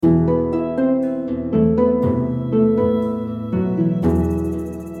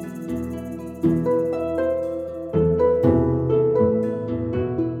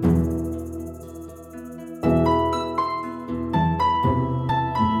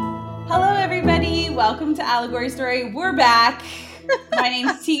welcome to Allegory Story. We're back. My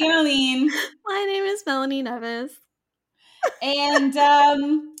name's Tegan Aline. My name is Melanie Neves. And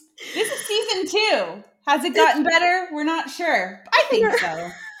this is season 2. Has it gotten better? We're not sure. I think so.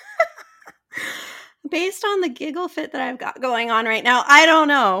 Based on the giggle fit that I've got going on right now, I don't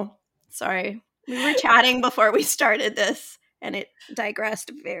know. Sorry. We were chatting before we started this, and it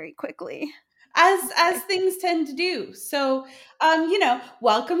digressed very quickly. As things tend to do. So,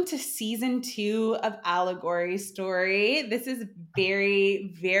 welcome to season 2 of Allegory Story. This is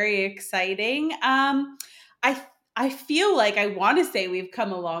very, very exciting. I feel like I want to say we've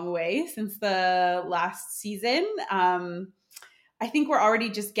come a long way since the last season. I think we're already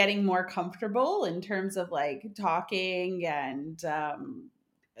just getting more comfortable in terms of like talking and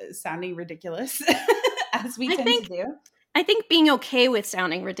sounding ridiculous as we tend to do. I think being okay with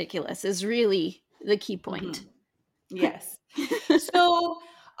sounding ridiculous is really the key point. Mm-hmm. Yes. So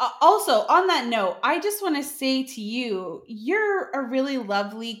also on that note, I just want to say to you, you're a really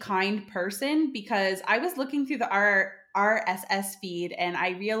lovely, kind person, because I was looking through the RSS feed and I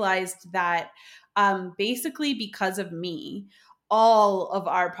realized that basically because of me, all of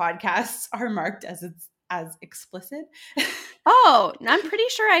our podcasts are marked as explicit. Oh, I'm pretty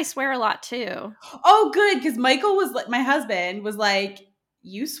sure I swear a lot too. Oh, good, because Michael was like, my husband was like,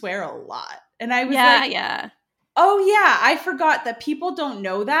 you swear a lot. And I was like, yeah. Oh, yeah, I forgot that people don't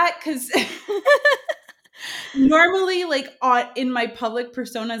know that, because normally, like in my public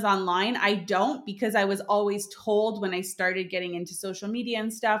personas online, I don't, because I was always told when I started getting into social media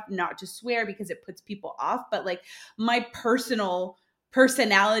and stuff not to swear because it puts people off. But like my personal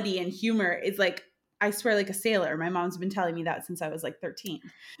personality and humor is like, I swear like a sailor. My mom's been telling me that since I was like 13.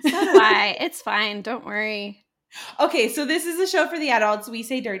 So do I. It's fine. Don't worry. Okay, so this is a show for the adults. We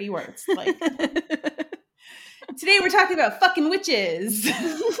say dirty words. Like today we're talking about fucking witches.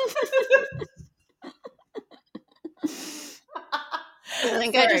 I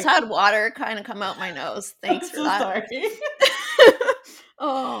think I just had water kind of come out my nose. Thanks for that. Sorry.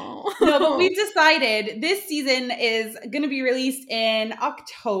 Oh. No, but we've decided this season is going to be released in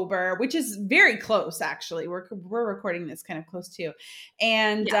October, which is very close, actually. We're recording this kind of close too.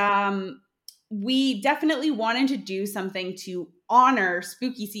 And we definitely wanted to do something to honor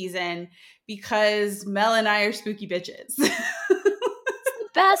spooky season because Mel and I are spooky bitches. It's the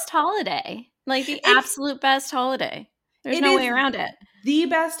best holiday. Like the absolute best holiday. There's no way around it. The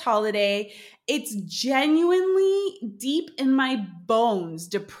best holiday. It's genuinely deep in my bones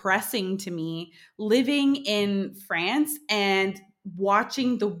depressing to me living in France and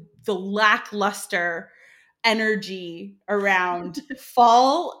watching the lackluster energy around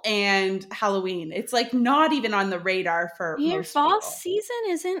fall and Halloween. It's like not even on the radar for most fall people. Season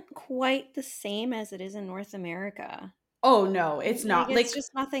isn't quite the same as it is in North America. Oh no, it's not. It's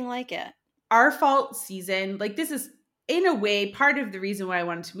just nothing like it. Our fall season, like this is in a way part of the reason why I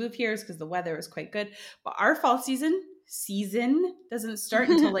wanted to move here is because the weather is quite good. But our fall season doesn't start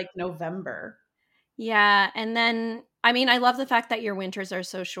until like November. Yeah, and then I mean, I love the fact that your winters are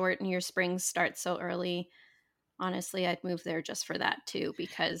so short and your springs start so early. Honestly, I'd move there just for that too,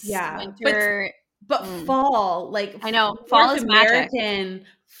 because winter. But fall, like I know fall North is American magic.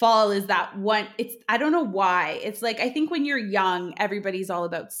 Fall is that one. It's I don't know why. It's like I think when you're young, everybody's all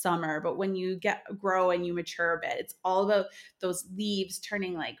about summer, but when you grow and you mature a bit, it's all about those leaves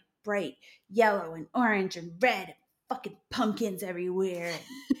turning like bright yellow and orange and red, and fucking pumpkins everywhere.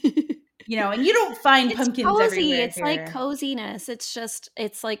 You know, and you don't find pumpkins everywhere. It's like coziness.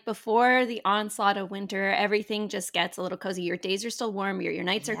 It's like before the onslaught of winter, everything just gets a little cozy. Your days are still warm, your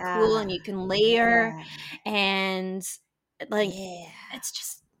nights are cool, and you can layer. And like,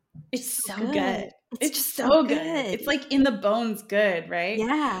 it's so good. It's just so good. It's like in the bones good, right?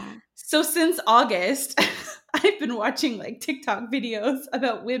 Yeah. So since August, I've been watching like TikTok videos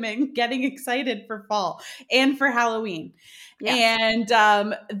about women getting excited for fall and for Halloween. Yes.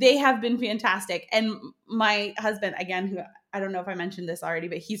 And they have been fantastic. And my husband, again, who I don't know if I mentioned this already,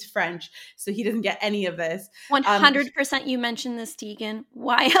 but he's French, so he doesn't get any of this. 100% you mentioned this, Tegan.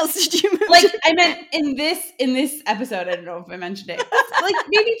 Why else did you mention like I meant in this episode, I don't know if I mentioned it. Like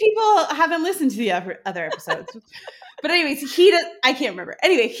maybe people haven't listened to the other episodes. But anyways, I can't remember.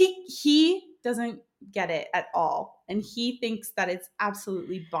 Anyway, he doesn't get it at all. And he thinks that it's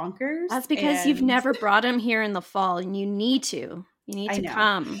absolutely bonkers. That's because you've never brought him here in the fall, and you need to. You need to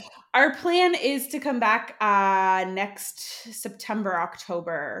come. Our plan is to come back next September,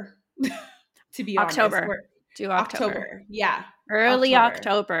 October. To be honest. Do October. Yeah. Early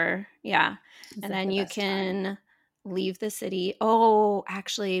October. Yeah. And then you can leave the city. Oh,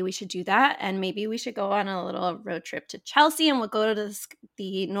 actually, we should do that. And maybe we should go on a little road trip to Chelsea and we'll go to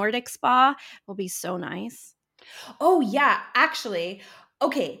the Nordic spa. It'll be so nice. Oh, yeah, actually.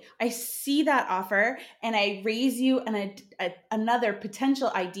 Okay, I see that offer and I raise you another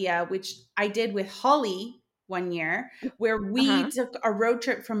potential idea, which I did with Holly one year, where Uh we huh. took a road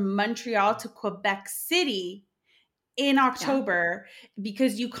trip from Montreal to Quebec City in Yeah. October,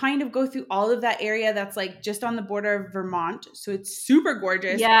 because you kind of go through all of that area that's like just on the border of Vermont. So it's super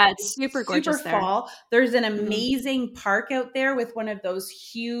gorgeous. Yeah, it's It's super super gorgeous there. fall. There's an Hmm. amazing park out there with one of those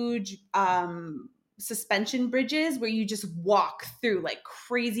huge suspension bridges where you just walk through like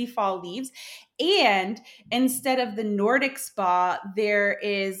crazy fall leaves. And instead of the Nordic spa, there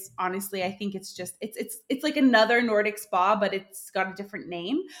is, honestly, I think it's like another Nordic spa, but it's got a different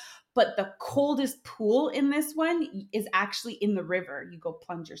name. But the coldest pool in this one is actually in the river. You go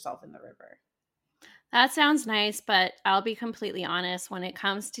plunge yourself in the river. That sounds nice, but I'll be completely honest. When it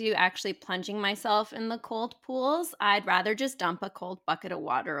comes to actually plunging myself in the cold pools, I'd rather just dump a cold bucket of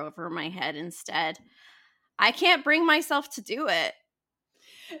water over my head instead. I can't bring myself to do it.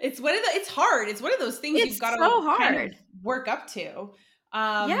 It's hard. It's one of those things you've It's got so to kind of hard. work up to.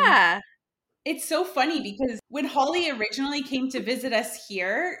 Um, Yeah. It's so funny because when Holly originally came to visit us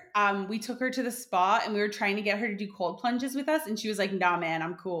here, we took her to the spa and we were trying to get her to do cold plunges with us. And she was like, nah, man,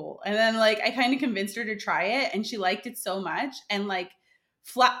 I'm cool. And then like I kind of convinced her to try it and she liked it so much. And like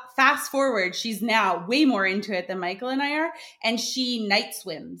fast forward, she's now way more into it than Michael and I are. And she night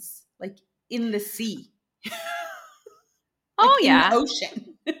swims like in the sea, Oh, like in the yeah. ocean.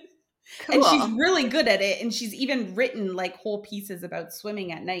 And she's Cool. really good at it. And she's even written like whole pieces about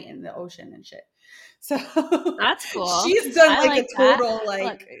swimming at night in the ocean and shit. So That's cool. she's done I like a like that. total Look,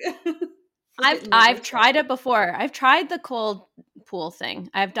 like flip it I've in I've reverse there. tried it before. I've tried the cold pool thing.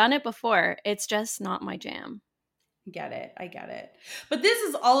 I've done it before. It's just not my jam. Get it. I get it. But this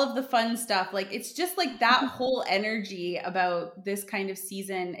is all of the fun stuff. Like it's just like that whole energy about this kind of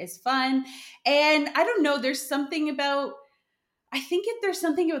season is fun. And I don't know, there's something about there's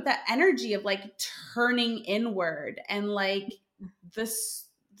something about that energy of like turning inward and like this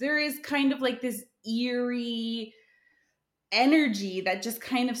there is kind of like this eerie energy that just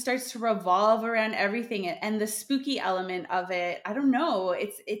kind of starts to revolve around everything, and the spooky element of it, I don't know,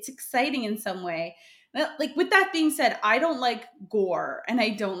 it's exciting in some way. Like with that being said, I don't like gore and I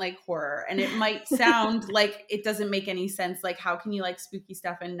don't like horror, and it might sound like it doesn't make any sense, like how can you like spooky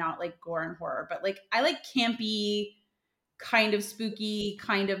stuff and not like gore and horror, but like I like campy, kind of spooky,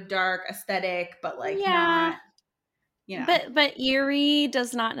 kind of dark aesthetic, but like Yeah, not, you know. but eerie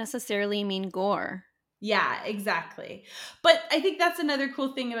does not necessarily mean gore. Yeah, exactly. But I think that's another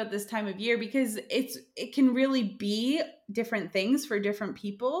cool thing about this time of year, because it can really be different things for different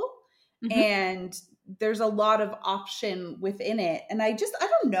people, Mhm. and there's a lot of option within it. And I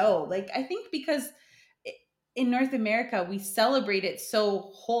don't know, like I think because i- in North America we celebrate it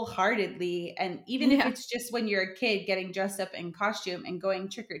so wholeheartedly, and even if Yeah. it's just when you're a kid getting dressed up in costume and going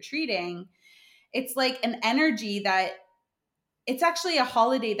trick or treating, it's like an energy that it's actually a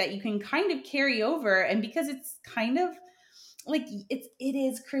holiday that you can kind of carry over. And because it's kind of like it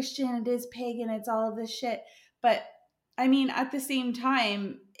is Christian, it is pagan, it's all of this shit, but I mean at the same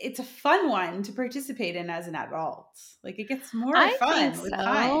time it's a fun one to participate in as an adult. Like it gets more I think fun with so.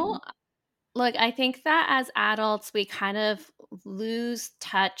 time. Look, I think that as adults, we kind of lose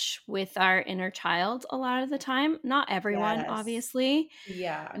touch with our inner child a lot of the time. Not everyone, Yes. obviously,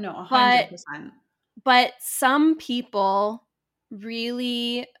 Yeah, no, but 100%. some people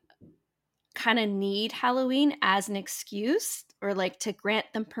really kind of need Halloween as an excuse or like to grant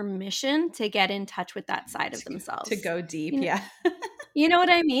them permission to get in touch with that side of To themselves. go deep, You know, yeah. you know what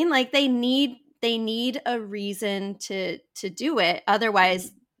I mean? Like they need a reason to do it.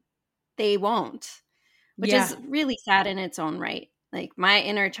 Otherwise, they won't, which Yeah. is really sad in its own right. Like my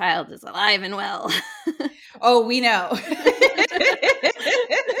inner child is alive and well. Oh, we know.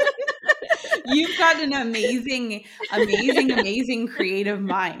 You've got an amazing, amazing, amazing creative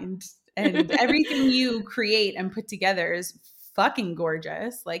mind. And everything you create and put together is fucking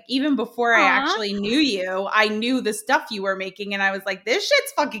gorgeous. Like, even before I Aw. actually knew you, I knew the stuff you were making. And I was like, this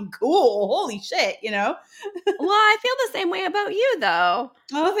shit's fucking cool. Holy shit, you know? Well, I feel the same way about you, though.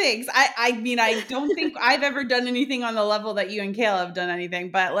 Oh, thanks. I mean, I don't think I've ever done anything on the level that you and Kayla have done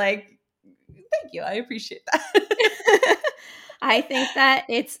anything, but like, thank you. I appreciate that. I think that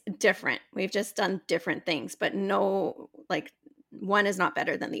it's different. We've just done different things, but no, like, one is not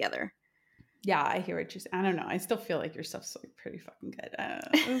better than the other. Yeah, I hear what you're saying. I don't know. I still feel like your stuff's like pretty fucking good. I don't know.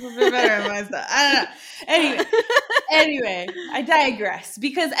 It's a bit better than my stuff. I don't know. Anyway, I digress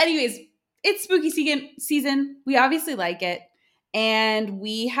because anyways, it's spooky season. We obviously like it. And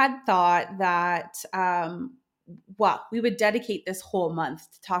we had thought that, well, we would dedicate this whole month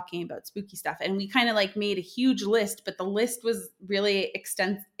to talking about spooky stuff. And we kind of like made a huge list, but the list was really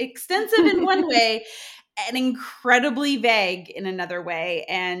extensive in one way and incredibly vague in another way.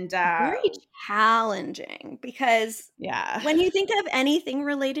 And Very challenging because yeah. when you think of anything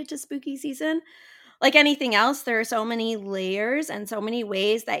related to spooky season, like anything else, there are so many layers and so many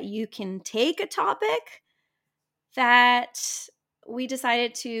ways that you can take a topic that we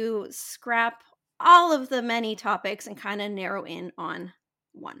decided to scrap all of the many topics and kind of narrow in on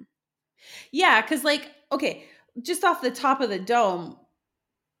one. Yeah. Cause like, okay, just off the top of the dome,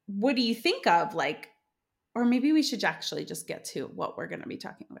 what do you think of? Like, or maybe we should actually just get to what we're going to be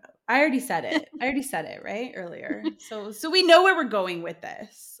talking about. I already said it. Right earlier. So we know where we're going with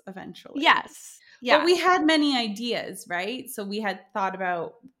this eventually. Yes. But we Yes. had many ideas, right? So we had thought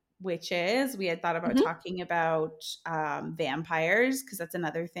about witches. We had thought about Mhm. talking about vampires because that's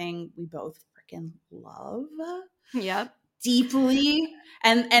another thing we both freaking love Yep. deeply.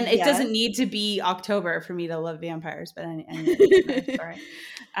 And it Yes. doesn't need to be October for me to love vampires, but anyway, that's another story.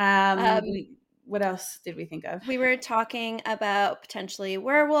 um, We what else did we think of? we were talking about potentially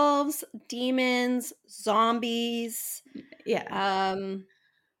werewolves, demons, zombies. Yeah, Um,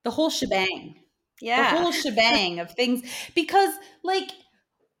 the whole shebang. The yeah. whole shebang of things because like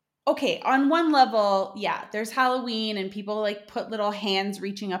okay, on one level, yeah, there's Halloween and people like put little hands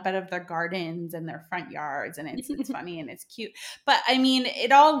reaching up out of their gardens and their front yards and it's funny and it's cute. But I mean,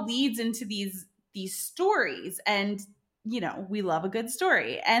 it all leads into these stories and you know, we love a good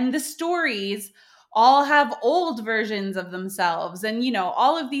story. And the stories all have old versions of themselves and you know,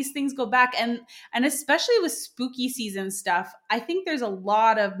 all of these things go back and especially with spooky season stuff, I think there's a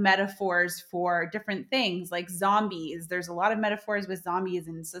lot of metaphors for different things like zombies. There's a lot of metaphors with zombies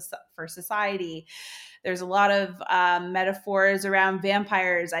for society. There's a lot of metaphors around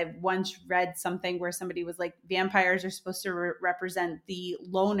vampires. I once read something where somebody was like, vampires are supposed to represent the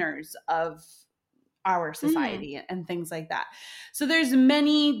loners of our Mm, society and things like that. So there's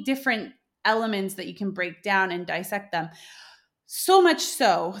many different elements that you can break down and dissect them. So much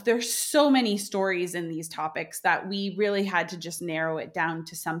so, there's so many stories in these topics that we really had to just narrow it down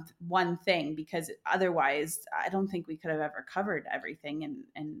to one thing because otherwise, I don't think we could have ever covered everything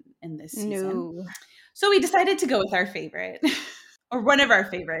in this season. no. So we decided to go with our favorite, or one of our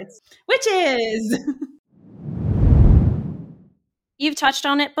favorites, which is You've touched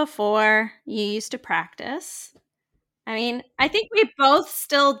on it before. You used to practice. I mean, I think we both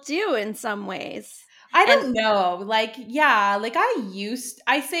still do in some ways. I And don't know. Like, yeah, like I used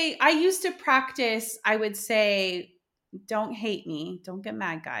to practice, I would say, don't hate me. Don't get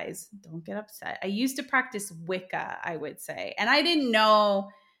mad, guys. Don't get upset. I used to practice Wicca, I would say. And I didn't know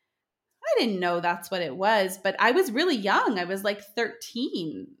that's what it was, but I was really young. I was like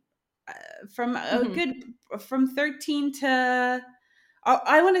 13. From a mhm, good from 13 to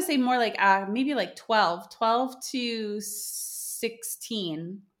I want to say more like maybe like 12 to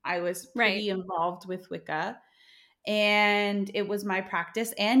 16. I was right. pretty involved with Wicca and it was my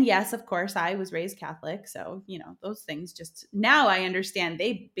practice. And yes, of course, I was raised Catholic. So, you know, those things just now I understand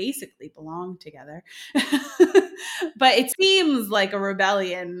they basically belong together. But it seems like a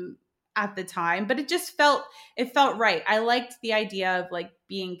rebellion at the time, but it felt right. I liked the idea of like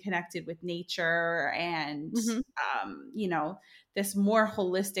being connected with nature and Mhm. you know, this more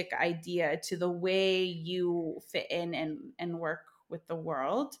holistic idea to the way you fit in and work with the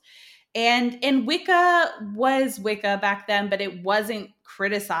world. And Wicca was Wicca back then, but it wasn't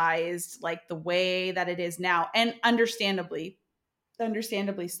criticized like the way that it is now, and understandably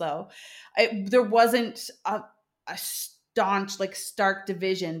slow. There wasn't a staunch, like stark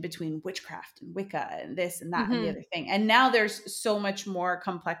division between witchcraft and Wicca and this and that and the Mhm. other thing. And now there's so much more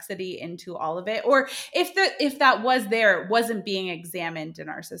complexity into all of it. Or if that was there, it wasn't being examined in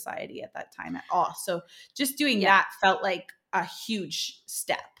our society at that time at all. So just doing Yeah. that felt like a huge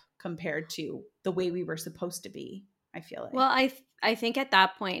step compared to the way we were supposed to be, I feel Well, like. I think at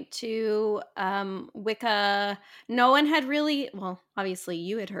that point too, Wicca, no one had really, well, obviously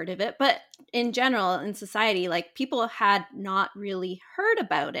you had heard of it, but in general in society, like people had not really heard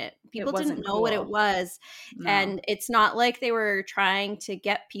about it. It People didn't wasn't know what it cool. was, No. and it's not like they were trying to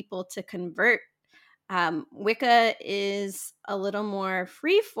get people to convert. Wicca is a little more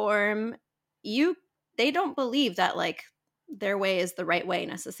freeform. You They don't believe that like their way is the right way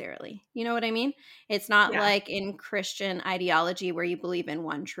necessarily. You know what I mean? It's not Yeah. like in Christian ideology where you believe in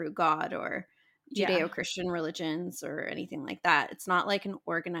one true God or Yeah. Judeo-Christian religions or anything like that. It's not like an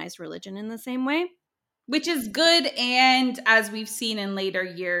organized religion in the same way. Which is good, and as we've seen in later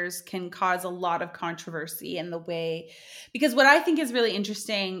years, can cause a lot of controversy in the way. Because what I think is really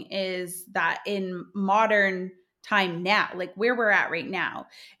interesting is that in modern time now, like where we're at right now,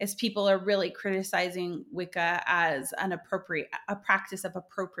 is people are really criticizing Wicca as a practice of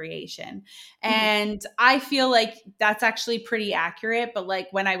appropriation. Mhm. And I feel like that's actually pretty accurate. But like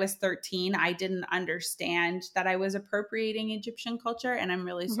when I was 13, I didn't understand that I was appropriating Egyptian culture. And I'm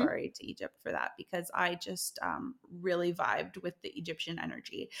really Mhm. sorry to Egypt for that, because I just really vibed with the Egyptian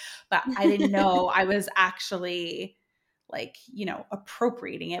energy. But I didn't know I was actually like,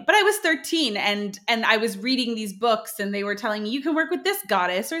 appropriating it. But I was 13, and I was reading these books, and they were telling me you can work with this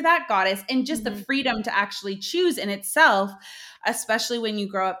goddess or that goddess, and just the Mhm. freedom to actually choose in itself, especially when you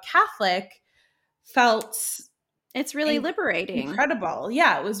grow up Catholic, felt It's really liberating. incredible.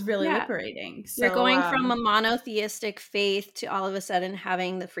 Yeah, it was really Yeah. liberating. You're So, going from a monotheistic faith to all of a sudden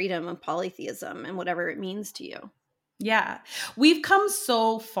having the freedom of polytheism and whatever it means to you. yeah, we've come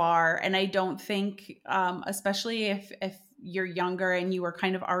so far, and I don't think, especially if you're younger and you were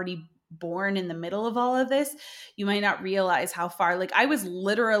kind of already born in the middle of all of this, you might not realize how far. Like I was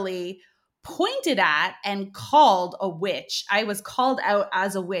literally pointed at and called a witch. I was called out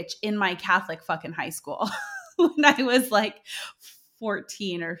as a witch in my Catholic fucking high school when I was like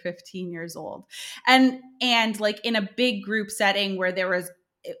 14 or 15 years old, and like in a big group setting where there was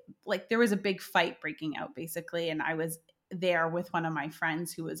a big fight breaking out basically, and I was there with one of my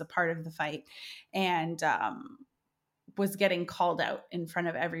friends who was a part of the fight, and was getting called out in front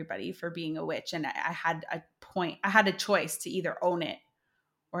of everybody for being a witch, and I had a choice to either own it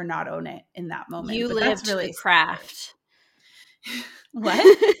or not own it in that moment. You But that's lived the really scary. craft.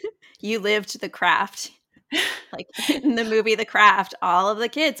 What? You lived the craft. Like in the movie The Craft, all of the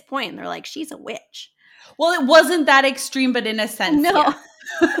kids point and they're like, she's a witch. Well, it wasn't that extreme, but in a sense, No. yes.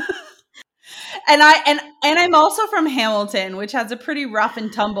 And I'm also from Hamilton, which has a pretty rough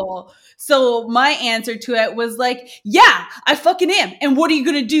and tumble. So my answer to it was like, yeah, I fucking am. And what are you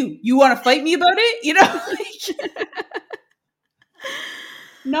gonna do? You want to fight me about it? Like,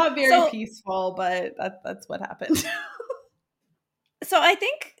 not very So peaceful, but that's what happened. I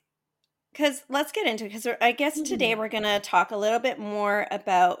think because let's get into it because I guess today we're going to talk a little bit more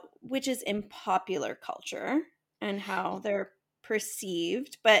about witches in popular culture and how they're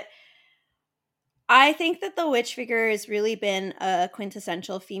perceived. But I think that the witch figure has really been a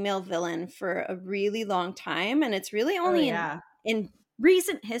quintessential female villain for a really long time. And it's really Oh only yeah. in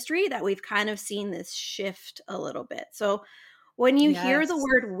recent history that we've kind of seen this shift a little bit. So when you hear the Yes.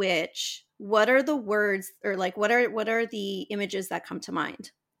 word witch, what are the words or like what are the images that come to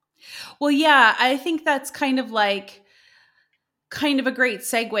mind? Well, yeah, I think that's kind of a great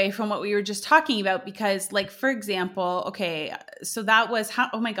segue from what we were just talking about, because like for example, okay, so that was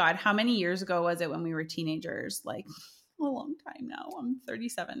oh my god, how many years ago was it when we were teenagers? Like a long time now. I'm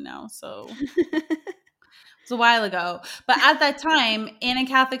 37 now, so was a while ago. But at that time, in a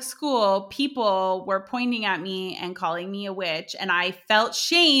Catholic school, people were pointing at me and calling me a witch. And I felt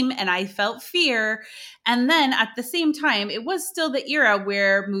shame and I felt fear. And then at the same time, it was still the era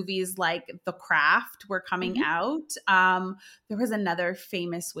where movies like The Craft were coming Mhm. out. There was another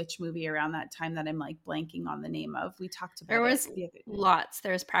famous witch movie around that time that I'm like blanking on the name of. We talked There about it was the other day. lots.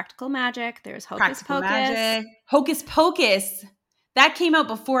 There's Practical Magic, there's Hocus Practical Pocus. Magic, Hocus Pocus. That came out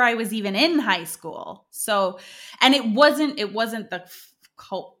before I was even in high school. So, and it wasn't the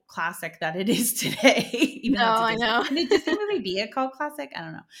cult classic that it is today, even No, though it's a I Disney. know. Can a Disney movie be a cult classic? I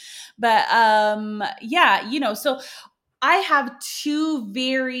don't know. But yeah, so I have two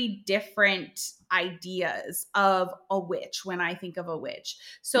very different ideas of a witch when I think of a witch.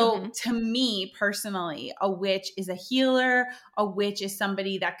 So, Mhm. to me personally, a witch is a healer. A witch is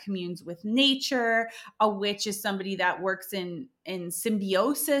somebody that communes with nature. A witch is somebody that works in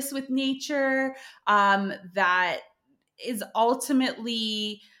symbiosis with nature, that is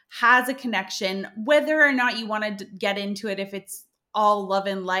ultimately has a connection, whether or not you want to get into it, if it's all love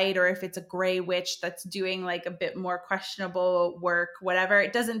and light or if it's a gray witch that's doing like a bit more questionable work, whatever.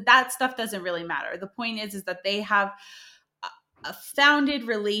 That stuff doesn't really matter. The point is that they have a founded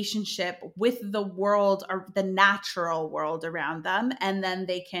relationship with the world or the natural world around them, and then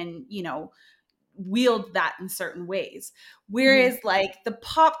they can wield that in certain ways. Mhm. Whereas like the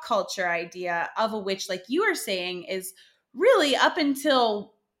pop culture idea of a witch, like you were saying, is really up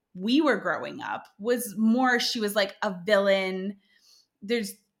until we were growing up was more, she was like a villain.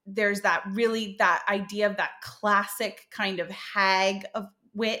 There's that idea of that classic kind of hag of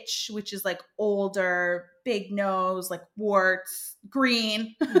witch, which is like older, big nose, like warts,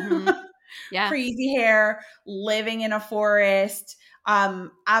 green, Mhm. Yeah. crazy hair, living in a forest,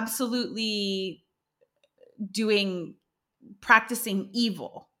 absolutely doing practicing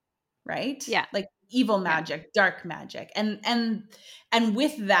evil, right? Yeah. Like evil Yeah. magic, dark magic. And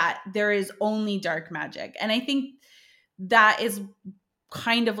with that there is only dark magic. And I think that is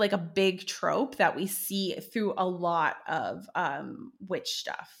kind of like a big trope that we see through a lot of witch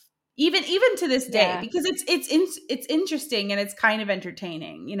stuff. Even to this day, Yeah. because it's interesting and it's kind of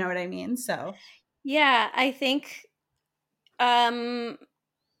entertaining, you know what I mean? So Yeah, I think um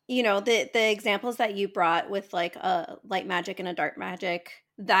the examples that you brought with like a light magic and a dark magic,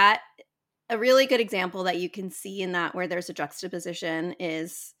 that a really good example that you can see in that where there's a juxtaposition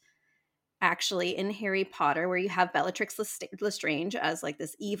is actually in Harry Potter, where you have Bellatrix Lestrange as like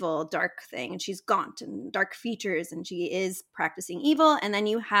this evil dark thing, and she's gaunt and dark features and she is practicing evil, and then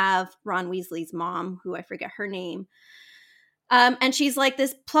you have Ron Weasley's mom, who I forget her name, and she's like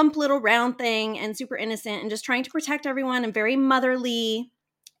this plump little round thing and super innocent and just trying to protect everyone and very motherly.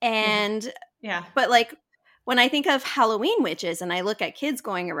 yeah. And Yeah. but like when I think of Halloween witches and I look at kids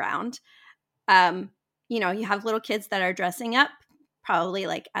going around, um, you have little kids that are dressing up probably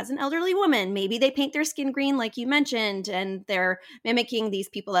like as an elderly woman. Maybe they paint their skin green, like you mentioned, and they're mimicking these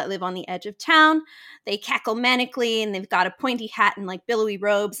people that live on the edge of town. They cackle manically and they've got a pointy hat and like billowy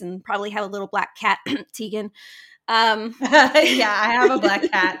robes and probably have a little black cat, Tegan. Um, Yeah, I have a black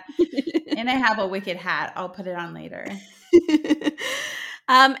cat and I have a wicked hat. I'll put it on later.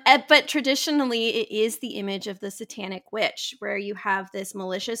 but traditionally, it is the image of the satanic witch, where you have this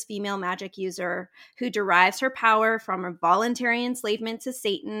malicious female magic user who derives her power from a voluntary enslavement to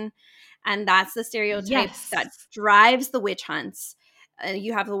Satan. And that's the stereotype that Yes. drives the witch hunts.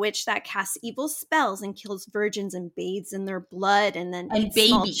 You have a witch that casts evil spells and kills virgins and bathes in their blood and then And eats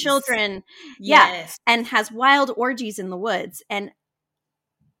small babies. children. Yeah. Yes. And has wild orgies in the woods. And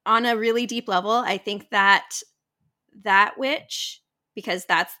on a really deep level, I think that witch, because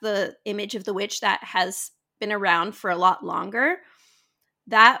that's the image of the witch that has been around for a lot longer,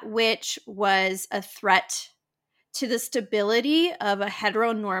 that witch was a threat to the stability of a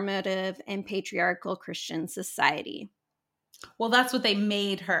heteronormative and patriarchal Christian society. Well, that's what they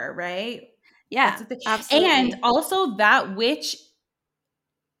made her, right? That's Yeah, what they, and absolutely. also that witch,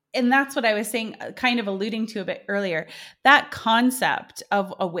 and that's what I was saying, kind of alluding to a bit earlier. That concept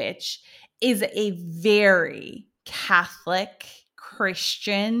of a witch is a very Catholic,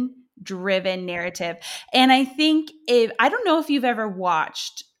 Christian driven narrative. And I think if I don't know if you've ever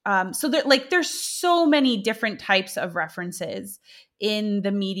watched, so there, like there's so many different types of references in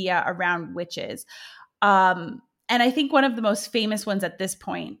the media around witches. And I think one of the most famous ones at this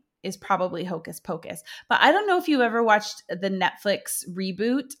point is probably Hocus Pocus. But I don't know if you ever watched the Netflix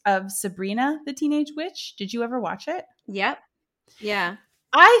reboot of Sabrina the Teenage Witch. Did you ever watch it? Yep. Yeah.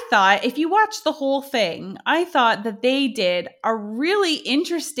 I thought if you watch the whole thing, I thought that they did a really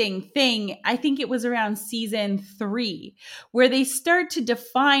interesting thing. I think it was around season 3, where they start to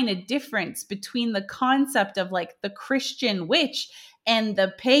define a difference between the concept of like the Christian witch and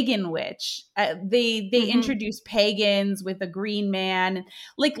the pagan witch. They Mm-hmm. introduce pagans with a green man.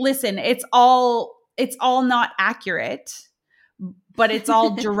 Like, listen, it's all not accurate, but it's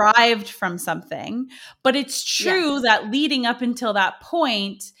all derived from something. But it's true Yes. that leading up until that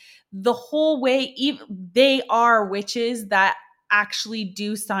point, the whole way, they are witches that actually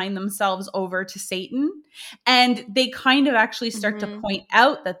do sign themselves over to Satan. And they kind of actually start to Mm-hmm. point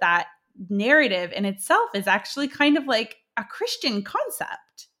out that that narrative in itself is actually kind of like a Christian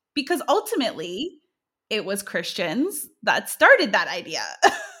concept, because ultimately it was Christians that started that idea.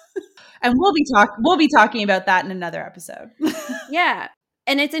 And we'll be talking about that in another episode. Yeah.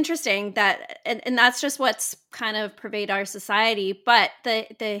 And it's interesting that and that's just what's kind of pervade our society, but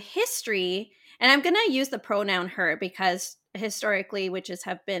the history, and I'm going to use the pronoun her because historically witches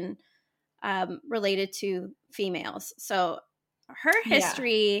have been related to females. So her Yeah.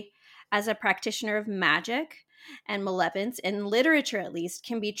 history as a practitioner of magic and malevolence in literature, at least,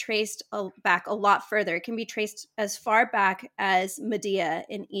 can be traced back a lot further. It can be traced as far back as Medea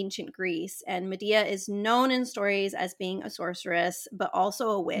in ancient Greece. And Medea is known in stories as being a sorceress, but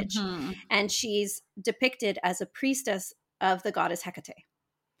also a witch. Hmm. And she's depicted as a priestess of the goddess Hecate.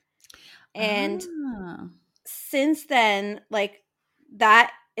 And Ah. since then, like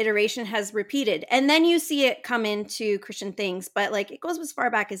that iteration has repeated. And then you see it come into Christian things, but like it goes as far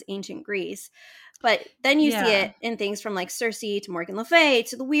back as ancient Greece. But then you see Yeah. it in things from like Circe to Morgan Le Fay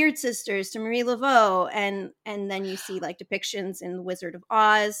to the Weird Sisters to Marie Laveau, and then you see like depictions in The Wizard of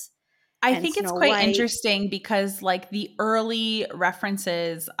Oz I and think it's Snow quite White. interesting because like the early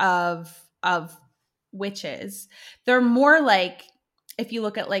references of witches, they're more like, if you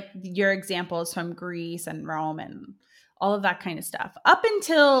look at like your examples from Greece and Rome and all of that kind of stuff. Up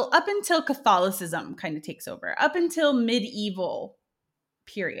until Catholicism kind of takes over, up until medieval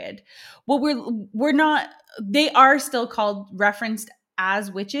period. Well, we're not, they are still called, referenced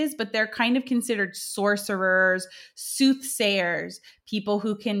as witches, but they're kind of considered sorcerers, soothsayers, people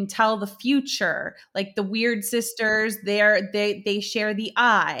who can tell the future, like the weird sisters. They share the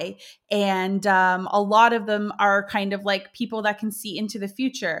eye, and a lot of them are kind of like people that can see into the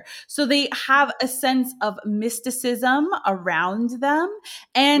future. So they have a sense of mysticism around them,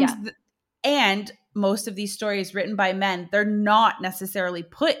 Yeah. and most of these stories written by men, they're not necessarily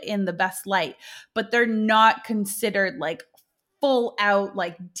put in the best light, but they're not considered like full out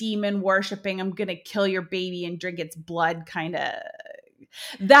like demon worshiping, I'm gonna kill your baby and drink its blood kind of.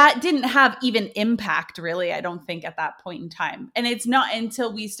 That didn't have even impact, really, I don't think, at that point in time. And it's not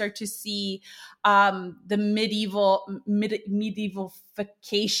until we start to see the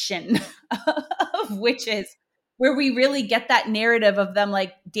medievalification of witches, where we really get that narrative of them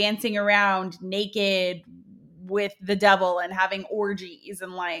like dancing around naked with the devil and having orgies,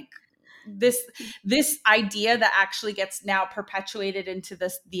 and like this idea that actually gets now perpetuated into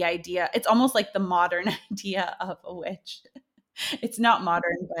the idea. It's almost like the modern idea of a witch. It's not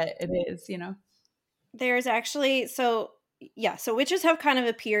modern, but it is, you know. There's actually so witches have kind of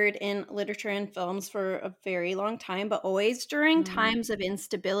appeared in literature and films for a very long time, but always during Mm. times of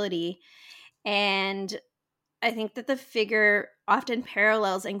instability. And I think that the figure often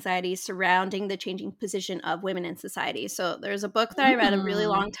parallels anxiety surrounding the changing position of women in society. So there's a book that I read a really Mm.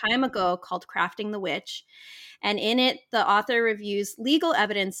 long time ago called Crafting the Witch. And in it, the author reviews legal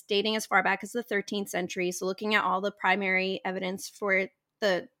evidence dating as far back as the 13th century. So looking at all the primary evidence for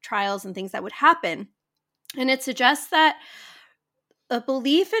the trials and things that would happen. And it suggests that a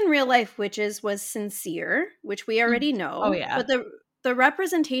belief in real life witches was sincere, which we Mm. already Oh know, yeah. but the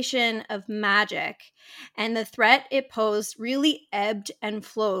representation of magic and the threat it posed really ebbed and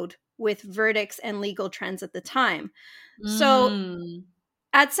flowed with verdicts and legal trends at the time. So Mm.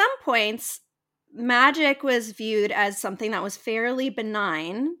 at some points, magic was viewed as something that was fairly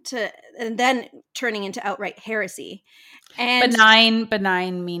benign to and then turning into outright heresy. And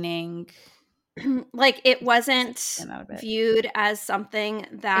Benign meaning like it just wasn't explain that a bit. viewed as something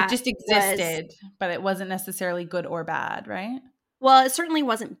It that just was existed, but it wasn't necessarily good or bad, right? well, it certainly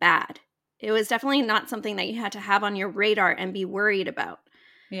wasn't bad. It was definitely not something that you had to have on your radar and be worried about.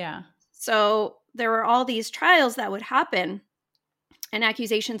 Yeah. So there were all these trials that would happen and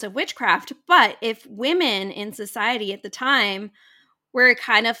accusations of witchcraft. But if women in society at the time were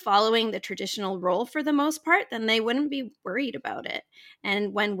kind of following the traditional role for the most part, then they wouldn't be worried about it.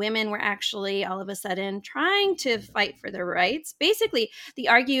 And when women were actually all of a sudden trying to fight for their rights, basically, the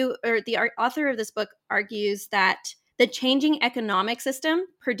author of this book argues that the changing economic system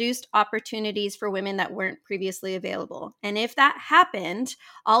produced opportunities for women that weren't previously available. And if that happened,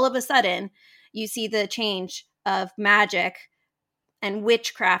 all of a sudden, you see the change of magic and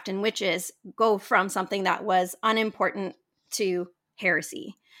witchcraft and witches go from something that was unimportant to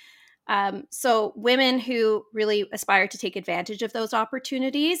heresy. So women who really aspire to take advantage of those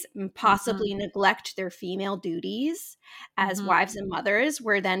opportunities and Mhm. possibly neglect their female duties as Mhm. wives and mothers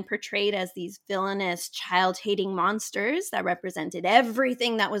were then portrayed as these villainous, child-hating monsters that represented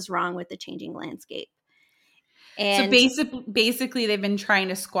everything that was wrong with the changing landscape. So And basically, they've been trying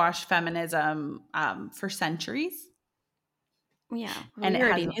to squash feminism for centuries, yeah, and we it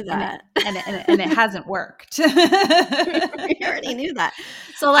already hasn't, knew that. and it hasn't worked. We already knew that.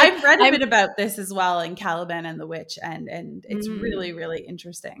 So like I've read a I'm bit about this as well in Caliban and the Witch, and it's mm. really, really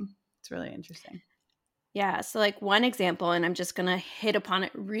interesting. It's really interesting. Yeah, so like one example, and I'm just gonna hit upon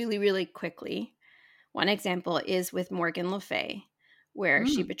it really, really quickly. One example is with Morgan Le Fay, where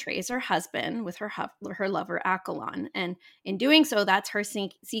she Mm. betrays her husband with her lover Accolon, and in doing so, that's her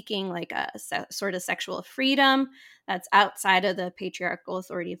seeking like a sort of sexual freedom that's outside of the patriarchal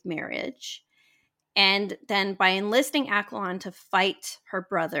authority of marriage. And then by enlisting Accolon to fight her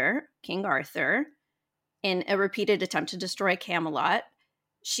brother, King Arthur, in a repeated attempt to destroy Camelot,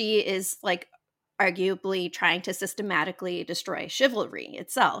 she is like arguably trying to systematically destroy chivalry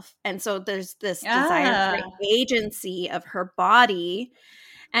itself. And so there's this desire for Ah. agency of her body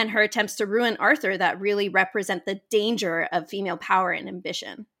and her attempts to ruin Arthur that really represent the danger of female power and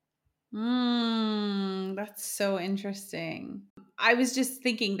ambition. That's so interesting. I was just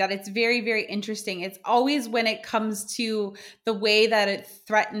thinking that it's very, very interesting. It's always when it comes to the way that it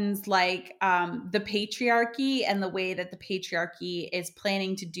threatens, like the patriarchy and the way that the patriarchy is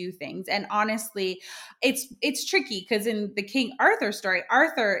planning to do things. And honestly, it's tricky because in the King Arthur story,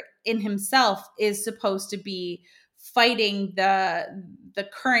 Arthur in himself is supposed to be fighting the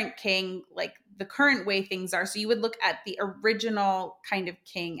current king, like the current way things are. So you would look at the original kind of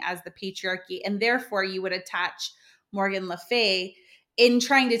king as the patriarchy, and therefore you would attach Morgan Le Fay in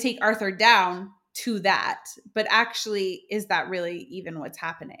trying to take Arthur down to that. But actually, is that really even what's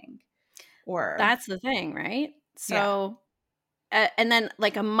happening? Or That's the thing, right? yeah. So, and then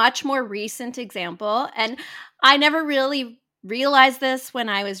like a much more recent example, and I never really realized this when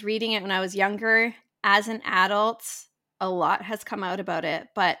I was reading it when I was younger. As an adult, a lot has come out about it,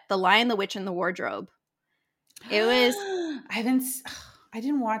 but The Lion, the Witch, and the Wardrobe. It was. I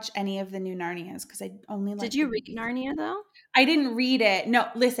didn't watch any of the new Narnias because I only Did like the you read BBC. Narnia though? I didn't read it. No,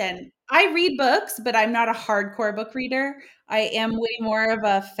 listen, I read books, but I'm not a hardcore book reader. I am way more of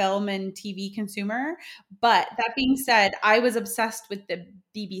a film and TV consumer. But that being said, I was obsessed with the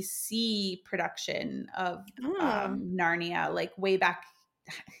BBC production of Oh, Narnia, like way back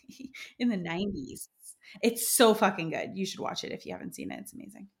in the 90s. It's so fucking good. You should watch it if you haven't seen it. It's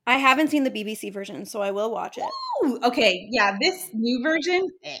amazing. I haven't seen the BBC version, so I will watch it. Ooh, okay. Yeah, this new version,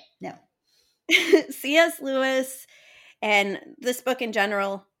 no. C.S. Lewis and this book in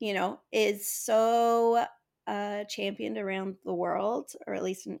general, is so championed around the world, or at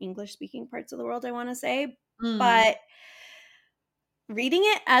least in English speaking parts of the world, I want to say. Mm. But reading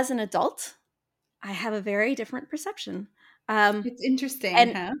it as an adult, I have a very different perception. It's interesting,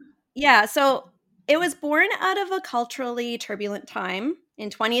 And huh? yeah, so it was born out of a culturally turbulent time in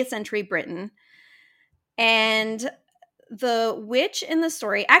 20th century Britain. And the witch in the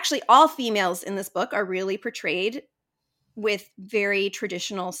story, actually, all females in this book are really portrayed with very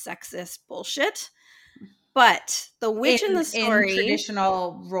traditional sexist bullshit. But the witch in the In story,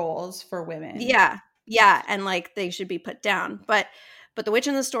 traditional roles for women. yeah, yeah, and like they should be put down. But the witch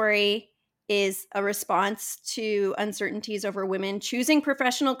in the story is a response to uncertainties over women choosing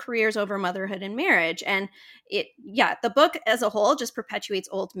professional careers over motherhood and marriage. And the book as a whole just perpetuates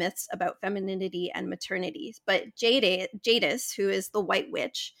old myths about femininity and maternity. But Jadis, who is the white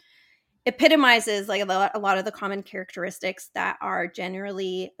witch, epitomizes like a lot of the common characteristics that are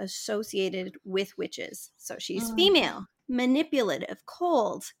generally associated with witches. So she's Mm, female, manipulative,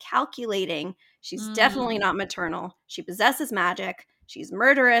 cold, calculating. She's definitely mm, not maternal. She possesses magic. She's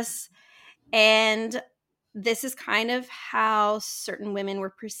murderous. And this is kind of how certain women were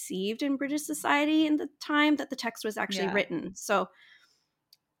perceived in British society in the time that the text was actually yeah, written. So,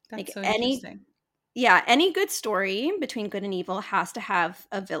 that's like so interesting. any good story between good and evil has to have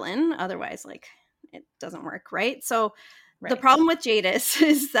a villain. Otherwise, like, it doesn't work, right? So the Right. problem with Jadis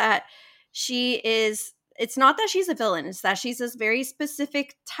is that it's not that she's a villain, it's that she's this very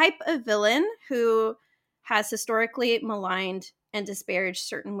specific type of villain who has historically maligned and disparaged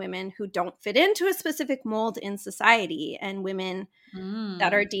certain women who don't fit into a specific mold in society, and women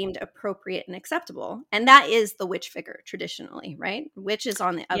that are Mm, deemed appropriate and acceptable. And that is the witch figure traditionally, right? Witch is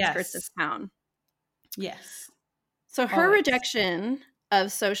on the outskirts of yes. town. Yes. So her Always. rejection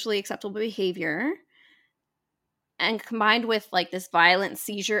of socially acceptable behavior and combined with like this violent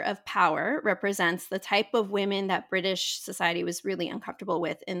seizure of power represents the type of women that British society was really uncomfortable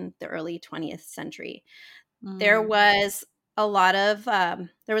with in the early 20th century. There Mm, was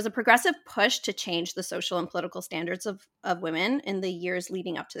there was a progressive push to change the social and political standards of women in the years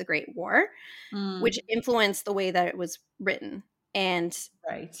leading up to the Great War, which mm, influenced the way that it was written. And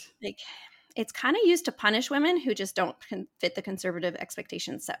right. like it's kind of used to punish women who just don't fit the conservative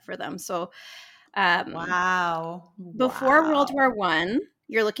expectations set for them. So um, Wow. before World Wow. War One,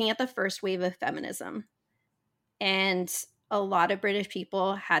 you're looking at the first wave of feminism, and a lot of British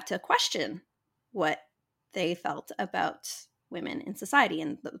people had to question what they felt about women in society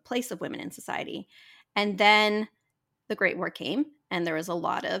and the place of women in society. And then the Great War came, and there was a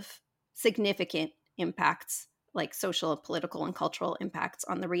lot of significant impacts, like social, political, and cultural impacts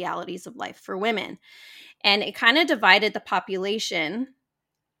on the realities of life for women. And it kind of divided the population.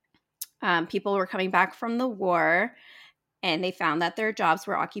 People were coming back from the war, and they found that their jobs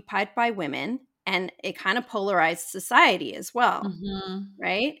were occupied by women, and it kind of polarized society as well, Mhm.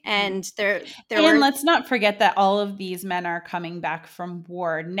 right? Mhm. And there And were let's not forget that all of these men are coming back from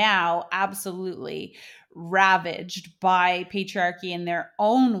war now, absolutely ravaged by patriarchy in their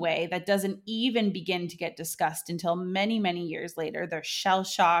own way that doesn't even begin to get discussed until many, many years later. They're shell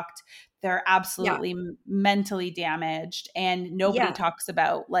shocked. They're yeah, absolutely mentally damaged. And nobody yeah, talks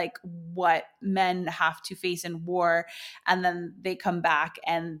about like what men have to face in war. And then they come back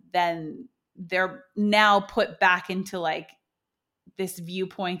and then they're now put back into like this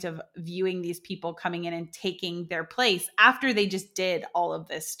viewpoint of viewing these people coming in and taking their place after they just did all of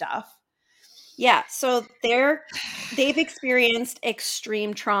this stuff. yeah. So they've experienced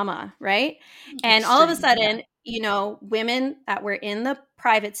extreme trauma, right? And all of a Extreme. Yeah. sudden, women that were in the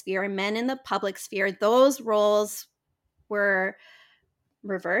private sphere and men in the public sphere, those roles were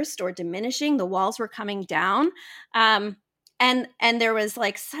reversed or diminishing. The walls were coming down. And there was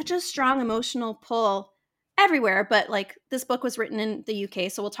like such a strong emotional pull everywhere. But like this book was written in the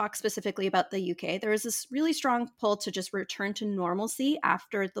UK, so we'll talk specifically about the UK. There was this really strong pull to just return to normalcy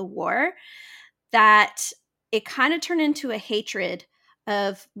after the war, that it kind of turned into a hatred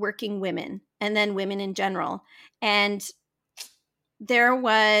of working women and then women in general. And there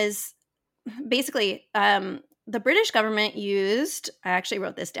was basically the British government used, I actually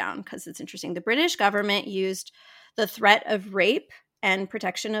wrote this down because it's interesting. The British government used the threat of rape and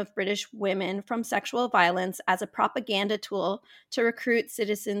protection of British women from sexual violence as a propaganda tool to recruit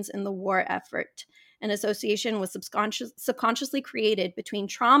citizens in the war effort. An association was subconsciously created between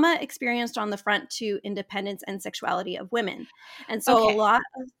trauma experienced on the front to independence and sexuality of women. And so a Okay. lot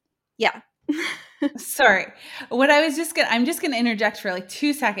of, yeah. Sorry. I'm just gonna interject for like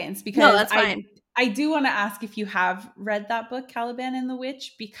 2 seconds No, because that's fine. I do want to ask if you have read that book, Caliban and the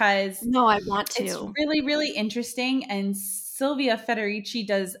Witch, because No, I want it's to. really, really interesting. And Sylvia Federici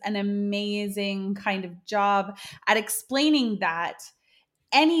does an amazing kind of job at explaining that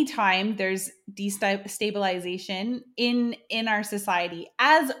anytime there's destabilization in our society,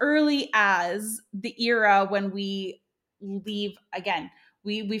 as early as the era when we leave again,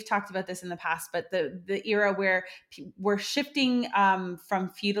 we've talked about this in the past, but the era where we're shifting from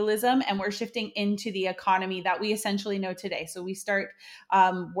feudalism and we're shifting into the economy that we essentially know today. So we start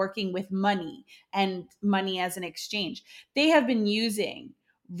working with money and money as an exchange. They have been using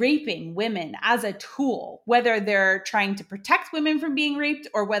raping women as a tool, whether they're trying to protect women from being raped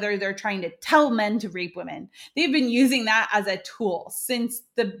or whether they're trying to tell men to rape women. They've been using that as a tool since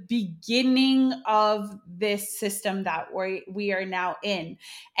the beginning of this system that we are now in.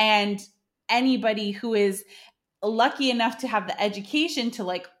 And anybody who is lucky enough to have the education to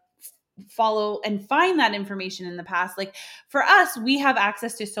like follow and find that information in the past, like for us, we have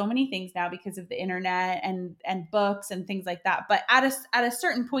access to so many things now because of the internet and books and things like that. But at a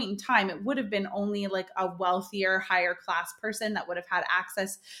certain point in time, it would have been only like a wealthier, higher class person that would have had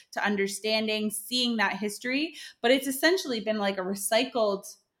access to understanding, seeing that history. But it's essentially been like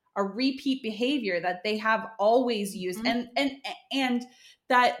a repeat behavior that they have always used, Mhm. and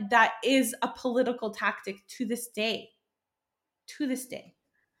that is a political tactic to this day, to this day,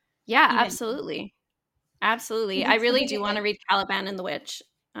 Yeah, even absolutely. Absolutely. because I it's the really big do wanna read Caliban and the Witch.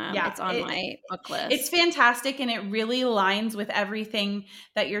 yeah, It's on my book it's list. fantastic, and it really aligns with everything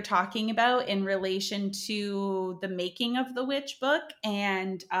that you're talking about in relation to the making of the witch book,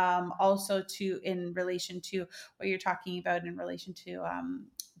 and also to in relation to what you're talking about in relation to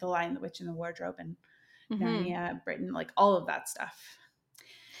the Lion, the Witch, and the Wardrobe, and Mhm. Narnia, Britain, like all of that stuff.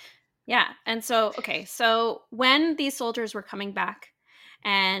 Yeah, and so okay, so when these soldiers were coming back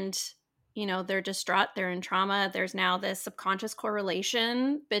and, they're distraught, they're in trauma, there's now this subconscious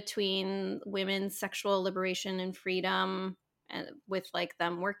correlation between women's sexual liberation and freedom, and with, like,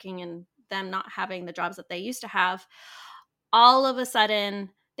 them working and them not having the jobs that they used to have. All of a sudden,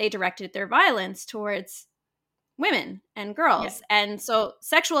 they directed their violence towards women and Yeah. girls. And so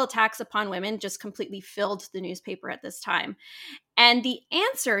sexual attacks upon women just completely filled the newspaper at this time. And the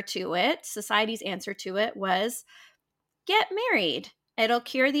answer to it, society's answer to it, was get married. It'll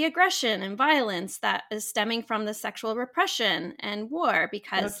cure the aggression and violence that is stemming from the sexual repression and war It'll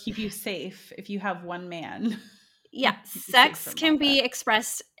because keep you safe if you have one man. yeah, It'll keep you safe sex from all can that. be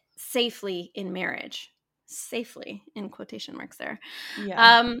expressed safely in marriage. Safely in quotation marks there.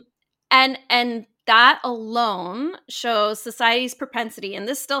 Yeah. Um and that alone shows society's propensity, and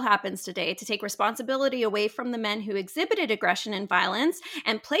this still happens today, to take responsibility away from the men who exhibited aggression and violence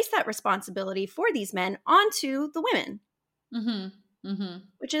and place that responsibility for these men onto the women, Mm-hmm. Mm-hmm.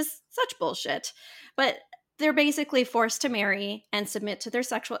 which is such bullshit. But they're basically forced to marry and submit to their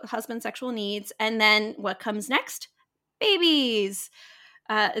husband's sexual needs. And then what comes next? Babies.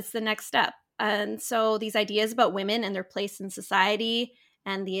 It's the next step. And so these ideas about women and their place in society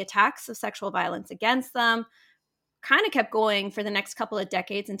and the attacks of sexual violence against them kind of kept going for the next couple of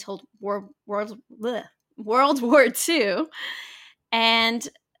decades until World War II. And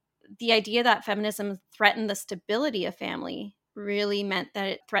the idea that feminism threatened the stability of family really meant that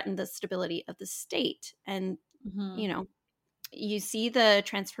it threatened the stability of the state. And, Mm-hmm. you know, you see the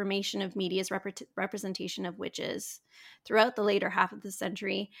transformation of media's representation of witches throughout the later half of the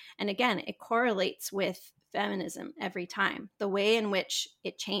century. And again, it correlates with feminism every time. The way in which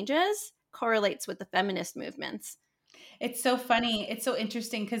it changes correlates with the feminist movements. It's so funny. It's so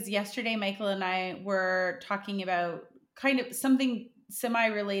interesting because yesterday Michael and I were talking about kind of something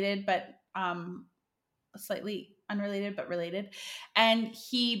semi-related, but slightly unrelated but related. And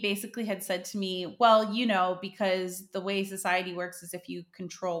he basically had said to me, well, because the way society works is if you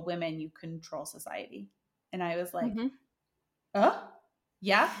control women, you control society. And I was like, Mhm. oh,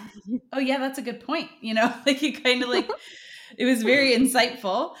 yeah. Oh, yeah, that's a good point. Like it kind of like, it was very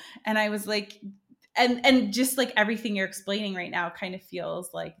insightful. And I was like, and just like everything you're explaining right now kind of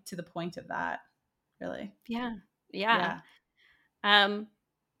feels like to the point of that, really. Yeah. Yeah. Yeah. Um,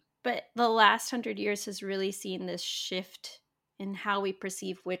 but the last 100 years has really seen this shift in how we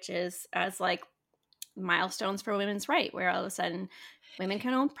perceive witches as like milestones for women's right, where all of a sudden women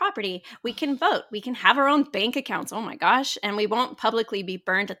can own property, we can vote, we can have our own bank accounts. Oh my gosh. And we won't publicly be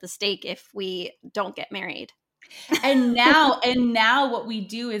burned at the stake if we don't get married. And now what we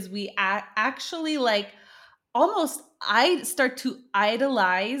do is we actually like almost I start to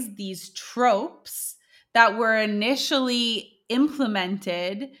idolize these tropes that were initially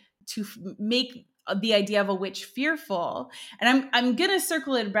implemented to make the idea of a witch fearful. And I'm gonna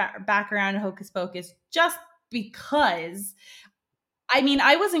circle it back around to Hocus Pocus just because I mean,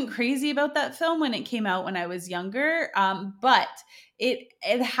 I wasn't crazy about that film when it came out when I was younger, but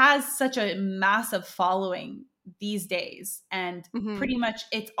it has such a massive following these days, and Mhm. pretty much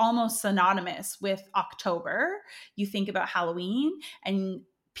it's almost synonymous with October. You think about Halloween, and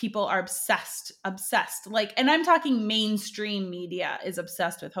people are obsessed. Like, and I'm talking mainstream media is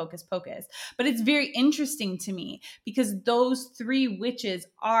obsessed with Hocus Pocus, but it's very interesting to me because those three witches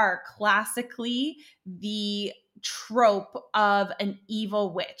are classically the trope of an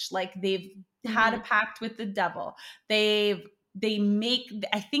evil witch. Like they've had a Mhm. pact with the devil. They make,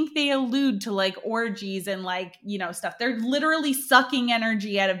 I think they allude to like orgies and like, stuff. They're literally sucking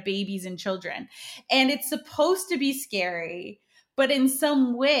energy out of babies and children. And it's supposed to be scary, but in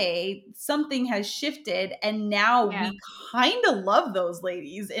some way something has shifted and now Yeah. we kind of love those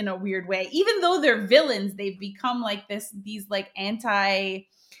ladies in a weird way. Even though they're villains, they've become like these like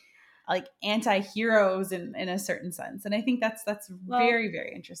anti-heroes in a certain sense. And I think that's Well, very,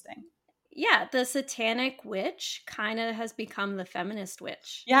 very interesting. yeah, the satanic witch kind of has become the feminist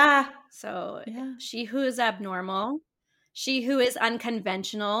witch. Yeah. So Yeah. she who is abnormal, she who is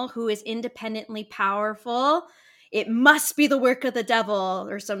unconventional, who is independently powerful, it must be the work of the devil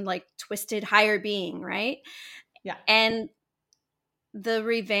or some like twisted higher being, right? Yeah. And the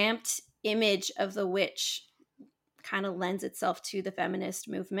revamped image of the witch kind of lends itself to the feminist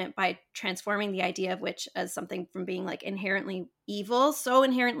movement by transforming the idea of witch as something from being like inherently evil, so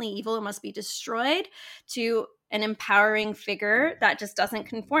inherently evil it must be destroyed, to an empowering figure that just doesn't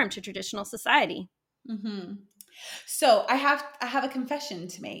conform to traditional society. Hmm. So I have a confession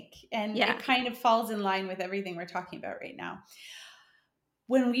to make, and it Yeah. kind of falls in line with everything we're talking about right now.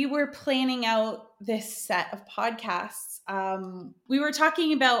 When we were planning out this set of podcasts, we were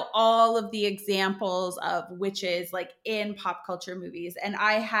talking about all of the examples of witches like in pop culture movies. And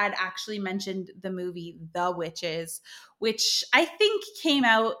I had actually mentioned the movie The Witches, which I think came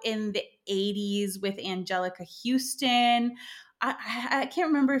out in the 80s with Angelica Houston. I can't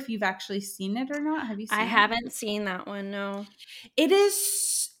remember if you've actually seen it or not. Have you I seen it? haven't seen that one, no.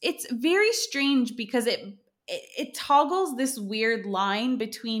 It's very strange because it toggles this weird line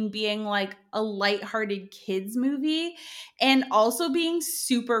between being like a lighthearted kids movie and also being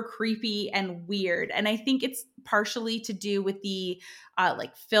super creepy and weird. And I think it's partially to do with the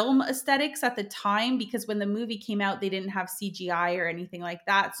like film aesthetics at the time, because when the movie came out they didn't have CGI or anything like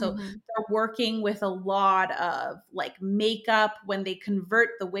that, so Mhm. they're working with a lot of like makeup when they convert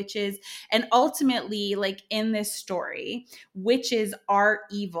the witches. And ultimately, like in this story, witches are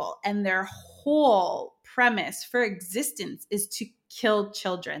evil and their whole premise for existence is to kill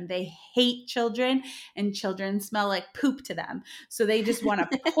children. They hate children and children smell like poop to them. So they just want to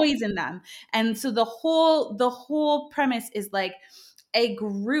poison them. And so the whole premise is like a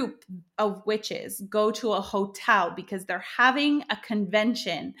group of witches go to a hotel because they're having a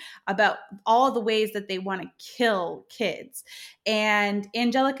convention about all the ways that they want to kill kids. And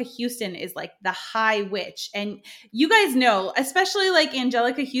Angelica Houston is like the high witch. And you guys know, especially like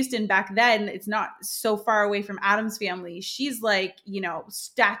Angelica Houston back then, it's not so far away from Adam's Family. She's like,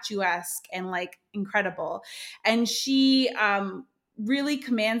 statuesque and like incredible. And she really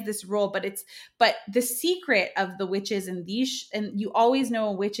commands this role, but the secret of the witches in these, and you always know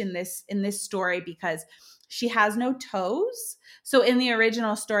a witch in this story because she has no toes. So in the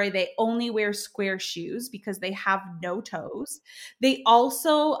original story, they only wear square shoes because they have no toes. They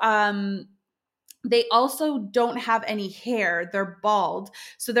also they also don't have any hair. They're bald.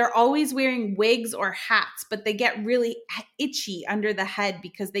 So they're always wearing wigs or hats, but they get really itchy under the head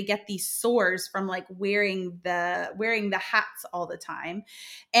because they get these sores from like wearing the hats all the time.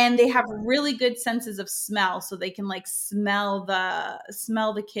 And they have really good senses of smell, so they can like smell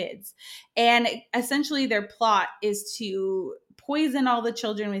the kids. And essentially their plot is to poison all the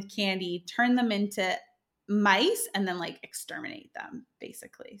children with candy, turn them into mice, and then like exterminate them,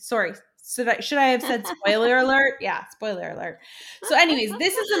 basically. Sorry, should I have said spoiler alert? Yeah, spoiler alert. So anyways,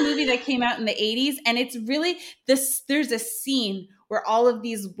 this is a movie that came out in the 80s, and it's really this there's a scene where all of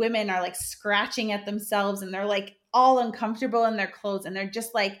these women are like scratching at themselves, and they're like all uncomfortable in their clothes, and they're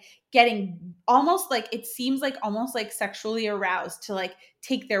just like getting almost like, it seems like almost like sexually aroused to like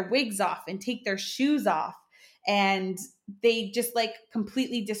take their wigs off and take their shoes off, and they just like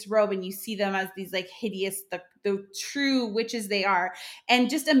completely disrobe, and you see them as these like hideous, the true witches they are. And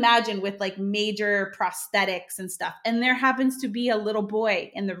just imagine with like major prosthetics and stuff, and there happens to be a little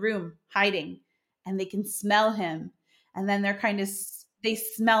boy in the room hiding, and they can smell him, and then they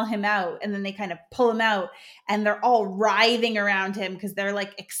smell him out, and then they kind of pull him out, and they're all writhing around him because they're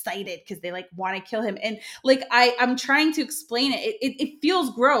like excited because they like want to kill him. And like I'm trying to explain it feels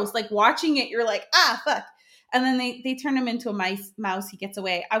gross, like watching it you're like, ah, fuck. And then they turn him into a mouse. He gets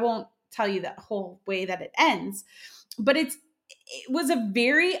away. I won't tell you the whole way that it ends, but it was a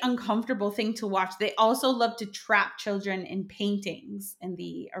very uncomfortable thing to watch. They also love to trap children in paintings in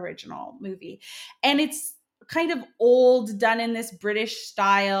the original movie, and it's kind of old, done in this British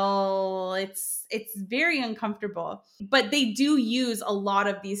style. It's very uncomfortable, but they do use a lot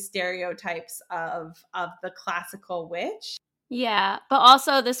of these stereotypes of the classical witch. Yeah, but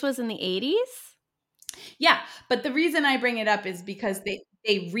also this was in the 80s? Yeah, but the reason I bring it up is because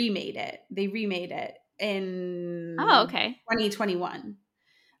they remade it. They remade it Oh, in okay. 2021.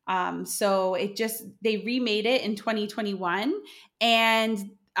 So they remade it in 2021, and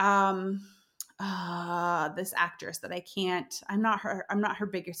this actress that I'm not her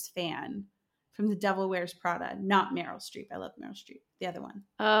biggest fan, from The Devil Wears Prada, not Meryl Streep. I love Meryl Streep. The other one.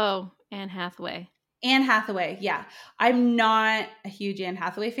 Oh, Anne Hathaway. Anne Hathaway, yeah. I'm not a huge Anne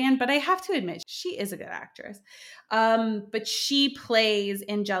Hathaway fan, but I have to admit she is a good actress. But she plays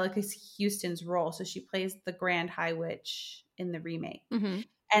Angelica Houston's role, so she plays the Grand High Witch in the remake. Mhm.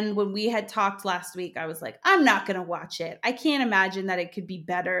 And when we had talked last week, I was like, I'm not going to watch it. I can't imagine that it could be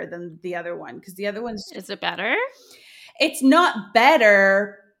better than the other one, because the other one's Is it better? it's not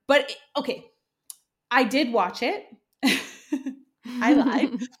better, but okay. I did watch it. I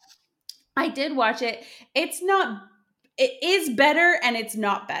lied. I did watch it. It is better and it's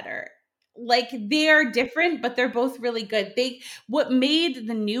not better. Like, they are different, but they're both really good. What made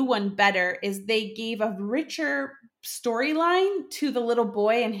the new one better is they gave a richer storyline to the little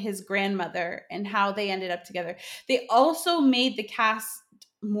boy and his grandmother and how they ended up together. They also made the cast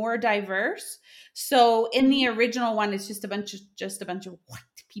more diverse. So in the original one, it's just a bunch of white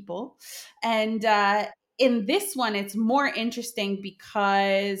people. And in this one, it's more interesting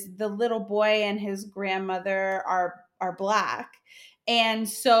because the little boy and his grandmother are Black, and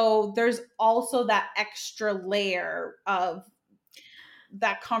so there's also that extra layer of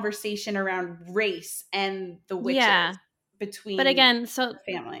that conversation around race and the witches Yeah. But between again, the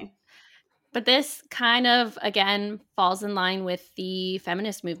family. but this kind of again falls in line with the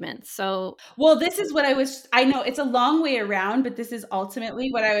feminist movement. So Well, this is what I know it's a long way around, but this is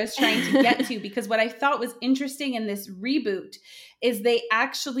ultimately what I was trying to get to, because what I thought was interesting in this reboot is they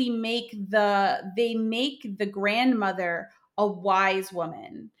actually they make the grandmother a wise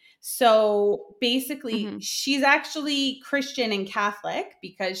woman. So basically, Mhm. she's actually Christian and Catholic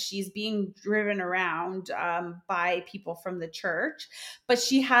because she's being driven around by people from the church, but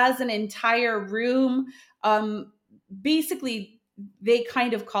she has an entire room. Basically, they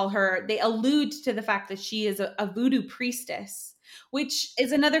allude to the fact that she is a voodoo priestess, which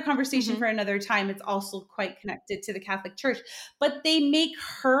is another conversation Mhm. for another time. It's also quite connected to the Catholic Church, but they make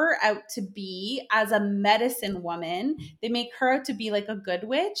her out to be, as a medicine woman, they make her out to be like a good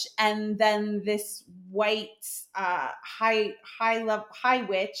witch, and then this white high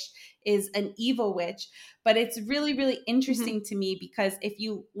witch is an evil witch. But it's really, really Mhm. interesting to me because if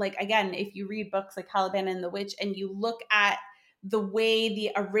you read books like Caliban and the Witch, and you look at the way the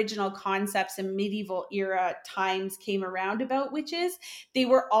original concepts in medieval era times came around about witches, they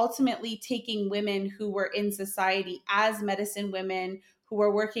were ultimately taking women who were in society as medicine women who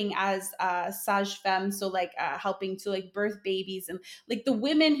were working as sage femme, so like helping to like birth babies, and like the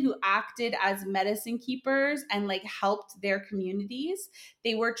women who acted as medicine keepers and like helped their communities,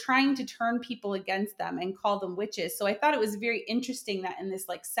 they were trying to turn people against them and call them witches. So I thought it was very interesting that in this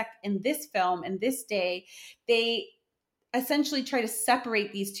like in this film, in this day, they essentially try to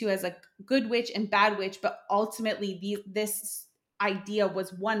separate these two as a good witch and bad witch, but ultimately this idea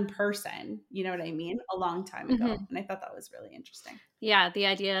was one person, you know what I mean, a long time ago. Mhm. And I thought that was really interesting. Yeah, the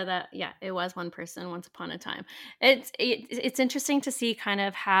idea that yeah, it was one person once upon a time. It's interesting to see kind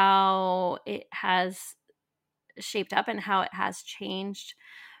of how it has shaped up and how it has changed.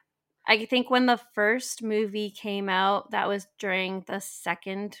 I think when the first movie came out, that was during the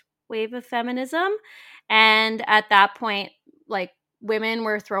second wave of feminism. And at that point, like women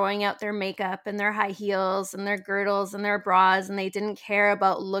were throwing out their makeup and their high heels and their girdles and their bras, and they didn't care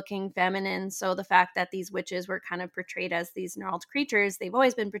about looking feminine. So the fact that these witches were kind of portrayed as these gnarled creatures, they've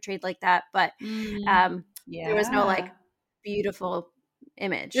always been portrayed like that. But um, there was no like Yeah. beautiful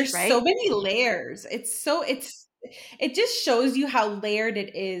image, There's so right? many layers. It just shows you how layered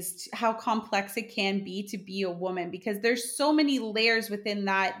it is, how complex it can be to be a woman, because there's so many layers within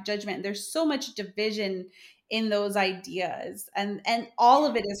that judgment. There's so much division in those ideas, and all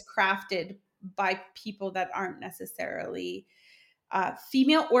of it is crafted by people that aren't necessarily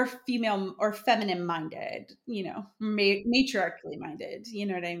female or feminine minded, you know, matriarchally minded, you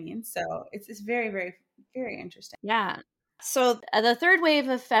know what I mean? So it's very, very, very interesting. Yeah. So the third wave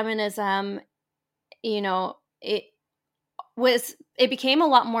of feminism, you know, it became a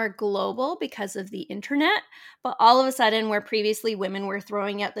lot more global because of the internet, but all of a sudden where previously women were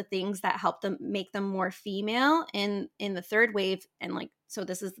throwing out the things that helped them make them more female in the third wave, and like so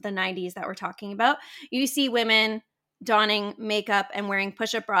this is the 90s that we're talking about. You see women donning makeup and wearing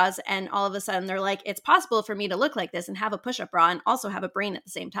push-up bras, and all of a sudden they're like, it's possible for me to look like this and have a push-up bra and also have a brain at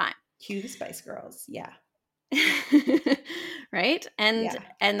the same time. Cue the Spice Girls. Yeah. Right, Yeah.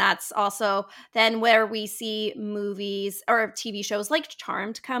 and that's also then where we see movies or TV shows like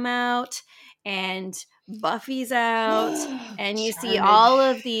Charmed come out, and Buffy's out, and you see Charmed. all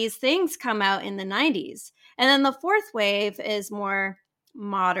of these things come out in the 90s. And then the fourth wave is more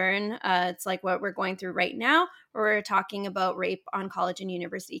modern. It's like what we're going through right now, where we're talking about rape on college and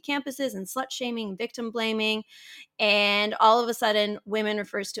university campuses and slut shaming, victim blaming, and all of a sudden women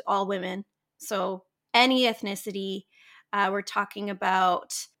refers to all women, so any ethnicity. We're talking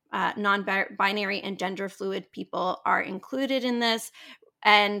about non-binary and gender fluid people are included in this,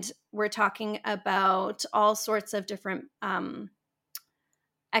 and we're talking about all sorts of different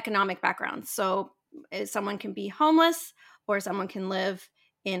economic backgrounds. So someone can be homeless, or someone can live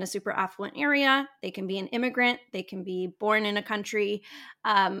in a super affluent area. They can be an immigrant. They can be born in a country.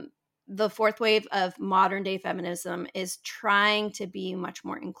 The fourth wave of modern day feminism is trying to be much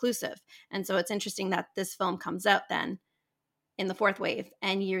more inclusive. And so it's interesting that this film comes out then in the fourth wave,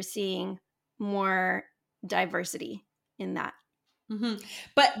 and you're seeing more diversity in that. Mhm.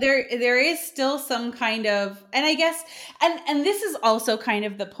 But there is still some kind of, and I guess, and this is also kind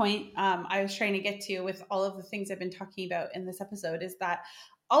of the point I was trying to get to with all of the things I've been talking about in this episode, is that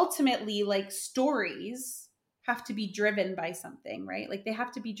ultimately like stories have to be driven by something, right? Like they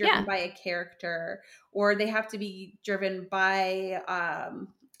have to be driven Yeah. by a character, or they have to be driven by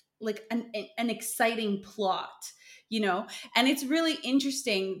like an exciting plot, you know. And it's really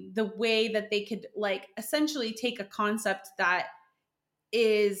interesting the way that they could like essentially take a concept that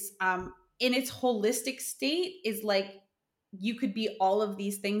is in its holistic state, is like you could be all of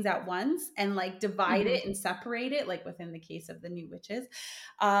these things at once and like divide Hmm. it and separate it, like within the case of the new witches,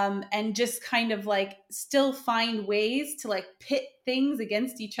 and just kind of like still find ways to like pit things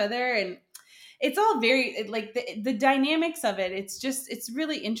against each other. And it's all very like the dynamics of it, it's just, it's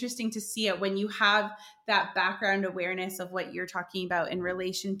really interesting to see it when you have that background awareness of what you're talking about in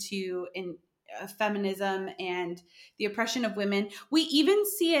relation to in feminism and the oppression of women. We even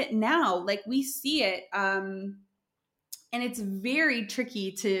see it now, like we see it, and it's very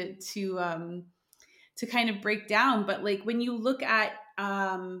tricky to kind of break down. But like when you look at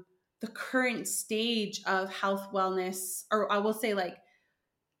the current stage of health wellness, or I will say like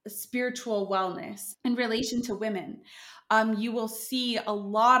spiritual wellness in relation to women, you will see a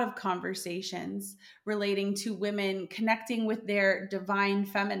lot of conversations relating to women connecting with their divine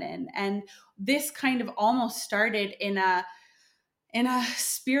feminine. And this kind of almost started in a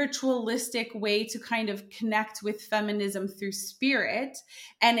spiritualistic way to kind of connect with feminism through spirit.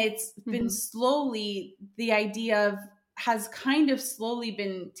 And it's been Hmm. slowly, the idea of has kind of slowly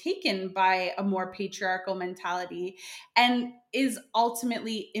been taken by a more patriarchal mentality, and is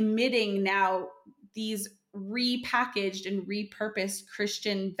ultimately emitting now these repackaged and repurposed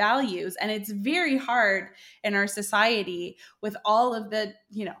Christian values. And it's very hard in our society with all of the,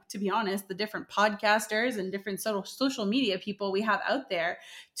 to be honest, the different podcasters and different social media people we have out there,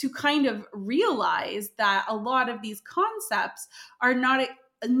 to kind of realize that a lot of these concepts are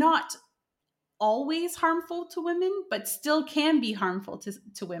not always harmful to women, but still can be harmful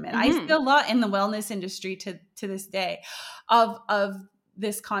to women. I see a lot in the wellness industry to this day of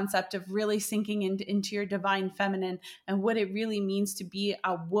this concept of really sinking into your divine feminine and what it really means to be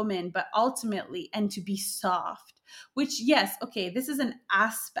a woman, but ultimately, and to be soft, which, yes, okay, this is an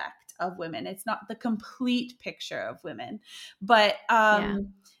aspect of women. It's not the complete picture of women, but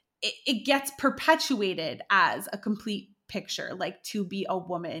it gets perpetuated as a complete picture. Like, to be a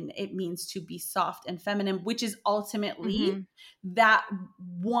woman, it means to be soft and feminine, which is ultimately that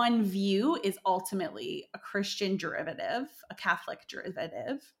one view is ultimately a Christian derivative, a Catholic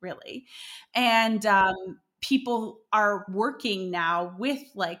derivative, really. And people are working now with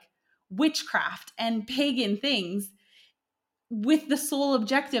like witchcraft and pagan things with the sole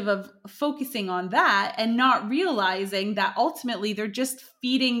objective of focusing on that and not realizing that ultimately they're just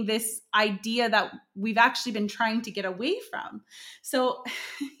feeding this idea that we've actually been trying to get away from. So,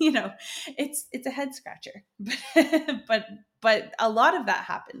 it's a head scratcher, but a lot of that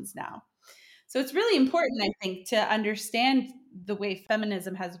happens now. So it's really important, I think, to understand the way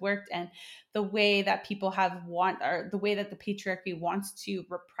feminism has worked and the way that people or the way that the patriarchy wants to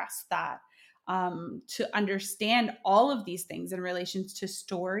repress that, to understand all of these things in relation to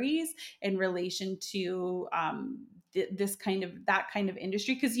stories, in relation to that kind of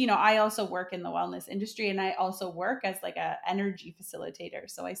industry. Because I also work in the wellness industry, and I also work as like a energy facilitator,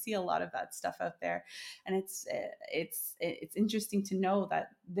 so I see a lot of that stuff out there, and it's interesting to know that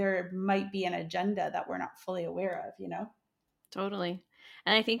there might be an agenda that we're not fully aware of. Totally.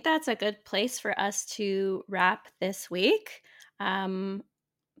 And I think that's a good place for us to wrap this week.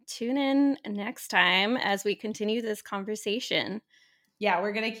 Tune in next time as we continue this conversation. Yeah,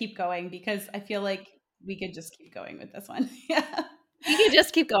 we're going to keep going because I feel like we could just keep going with this one. Yeah. We could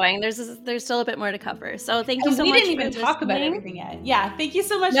just keep going. There's still a bit more to cover. So thank you And so we much didn't for even talk about listening. everything yet. Yeah, thank you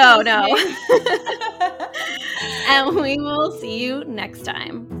so much No. for listening. And we will see you next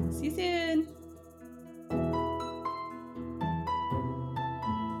time.